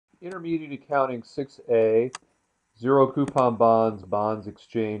Intermediate Accounting 6A, Zero Coupon Bonds, Bonds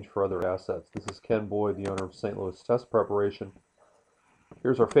Exchange for Other Assets. This is Ken Boyd, the owner of St. Louis Test Preparation.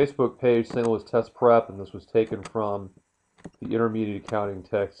 Here's our Facebook page, St. Louis Test Prep, and this was taken from the Intermediate Accounting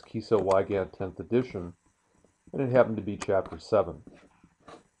text, Kiso Wygant 10th edition, and it happened to be Chapter 7.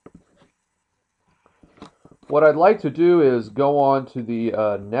 What I'd like to do is go on to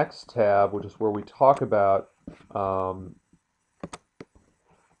the next tab, which is where we talk about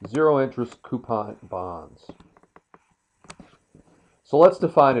zero interest coupon bonds. So let's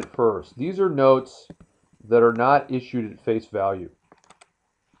define it first. These are notes that are not issued at face value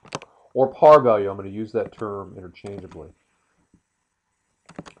or par value. I'm going to use that term interchangeably.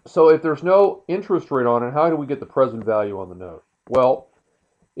 So if there's no interest rate on it, how do we get the present value on the note? Well,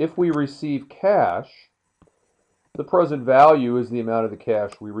 if we receive cash, the present value is the amount of the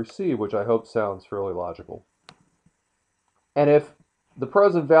cash we receive, which I hope sounds fairly logical. And if the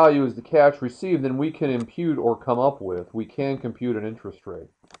present value is the cash received, then we can impute or come up with, we can compute an interest rate.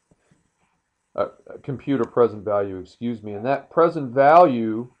 Compute a present value, excuse me. And that present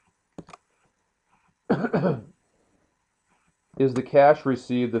value is the cash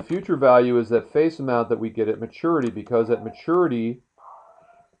received. The future value is that face amount that we get at maturity, because at maturity,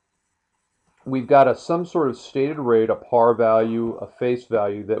 we've got some sort of stated rate, a par value, a face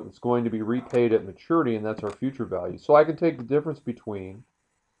value that is going to be repaid at maturity, and that's our future value. So I can take the difference between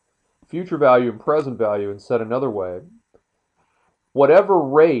future value and present value and said another way. Whatever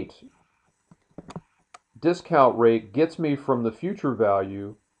rate, discount rate, gets me from the future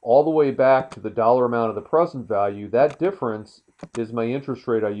value all the way back to the dollar amount of the present value, that difference is my interest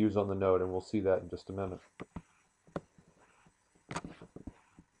rate I use on the note, and we'll see that in just a minute.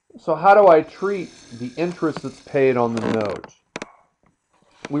 So how do I treat the interest that's paid on the note?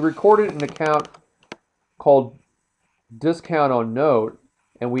 We recorded an account called discount on note,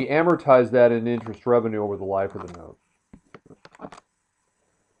 and we amortize that in interest revenue over the life of the note.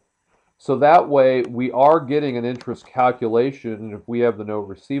 So that way we are getting an interest calculation, and if we have the note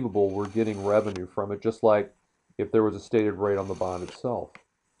receivable, we're getting revenue from it, just like if there was a stated rate on the bond itself.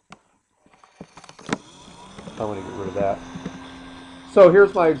 I'm going to get rid of that. So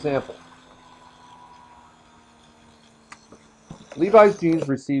here's my example. Levi's Jeans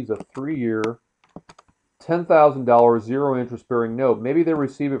receives a 3-year, $10,000 zero interest-bearing note. Maybe they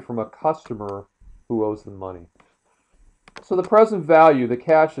receive it from a customer who owes them money. So the present value, the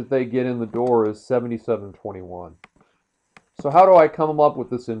cash that they get in the door, is $77.21. So how do I come up with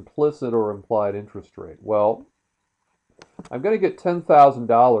this implicit or implied interest rate? Well, I'm going to get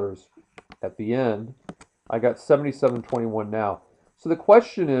 $10,000 at the end. I got $77.21 now. So the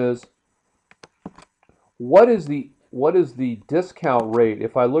question is, what is the discount rate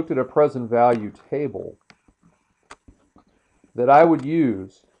if I looked at a present value table that I would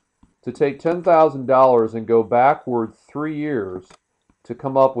use to take $10,000 and go backward 3 years to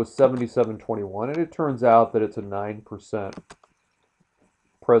come up with $77.21? And it turns out that it's a 9%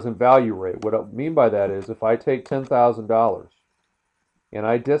 present value rate. What I mean by that is, if I take $10,000 and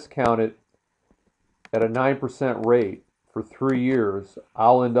I discount it at a 9% rate for 3 years,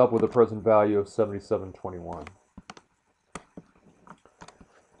 I'll end up with a present value of $77.21.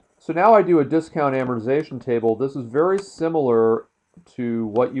 So now I do a discount amortization table. This is very similar to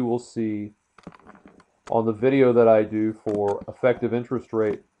what you will see on the video that I do for effective interest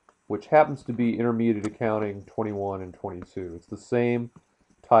rate, which happens to be Intermediate Accounting 21 and 22. It's the same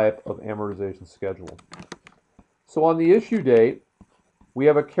type of amortization schedule. So on the issue date, we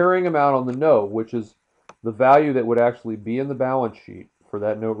have a carrying amount on the note, which is the value that would actually be in the balance sheet for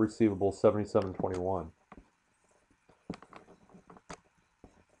that note receivable, $77.21.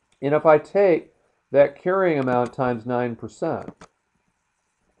 And if I take that carrying amount times 9%,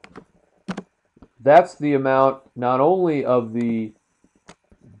 that's the amount not only of the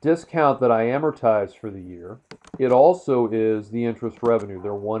discount that I amortize for the year, it also is the interest revenue.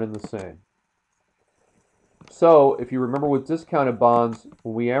 They're one and the same. So if you remember with discounted bonds,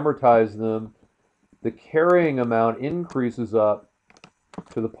 when we amortize them, the carrying amount increases up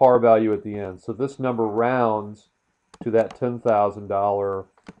to the par value at the end. So this number rounds to that $10,000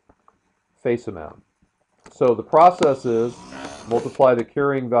 face amount. So the process is multiply the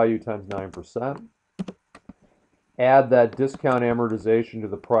carrying value times 9%, add that discount amortization to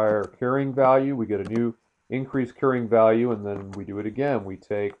the prior carrying value, we get a new increased carrying value, and then we do it again. We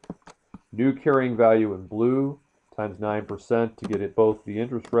take new carrying value in blue times 9% to get it both the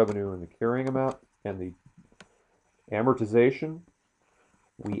interest revenue and the carrying amount and the amortization.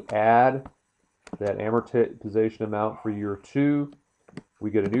 We add that amortization amount for year 2.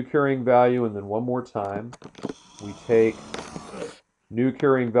 We get a new carrying value, and then one more time we take New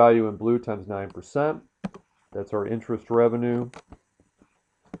carrying value in blue times 9%. That's our interest revenue.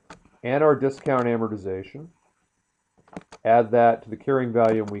 And our discount amortization. Add that to the carrying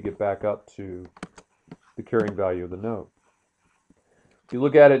value and we get back up to the carrying value of the note. If you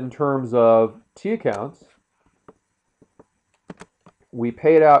look at it in terms of T accounts, we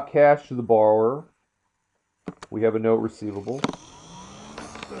paid out cash to the borrower. We have a note receivable.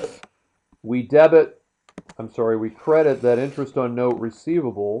 We credit that interest on note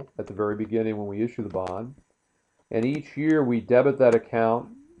receivable at the very beginning when we issue the bond. And each year we debit that account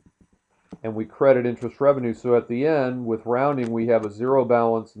and we credit interest revenue. So at the end, with rounding, we have a zero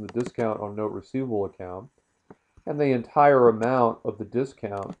balance in the discount on note receivable account. And the entire amount of the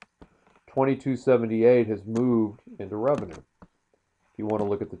discount, $22.78, has moved into revenue. If you want to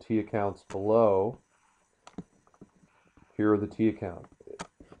look at the T accounts below, here are the T account,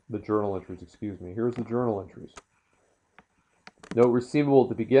 the journal entries, excuse me. Here's the journal entries. Note receivable at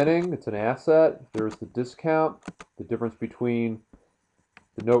the beginning, it's an asset. There's the discount. The difference between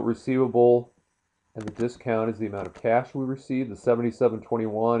the note receivable and the discount is the amount of cash we receive. The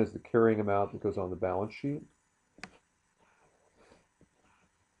 $77.21 is the carrying amount that goes on the balance sheet.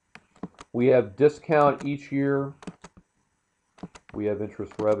 We have discount each year. We have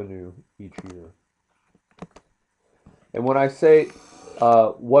interest revenue each year. And when I say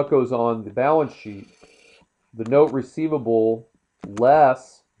what goes on the balance sheet, the note receivable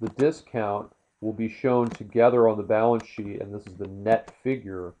less the discount will be shown together on the balance sheet, and this is the net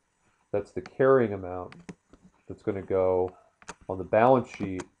figure. That's the carrying amount that's going to go on the balance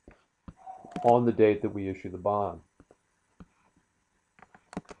sheet on the date that we issue the bond.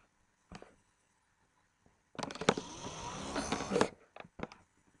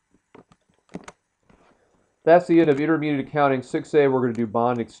 That's the end of Intermediate Accounting 6A. We're going to do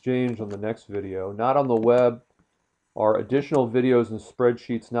bond exchange on the next video. Not on the web. Our additional videos and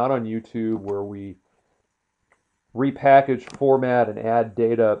spreadsheets not on YouTube, where we repackage, format, and add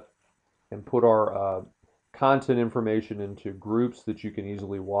data and put our content information into groups that you can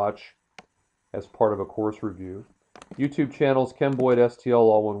easily watch as part of a course review. YouTube channels, Ken Boyd STL,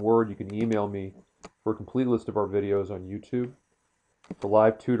 all one word. You can email me for a complete list of our videos on YouTube. For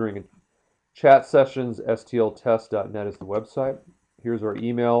live tutoring and chat sessions, stltest.net is the website. Here's our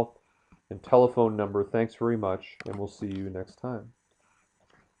email and telephone number. Thanks very much, and we'll see you next time.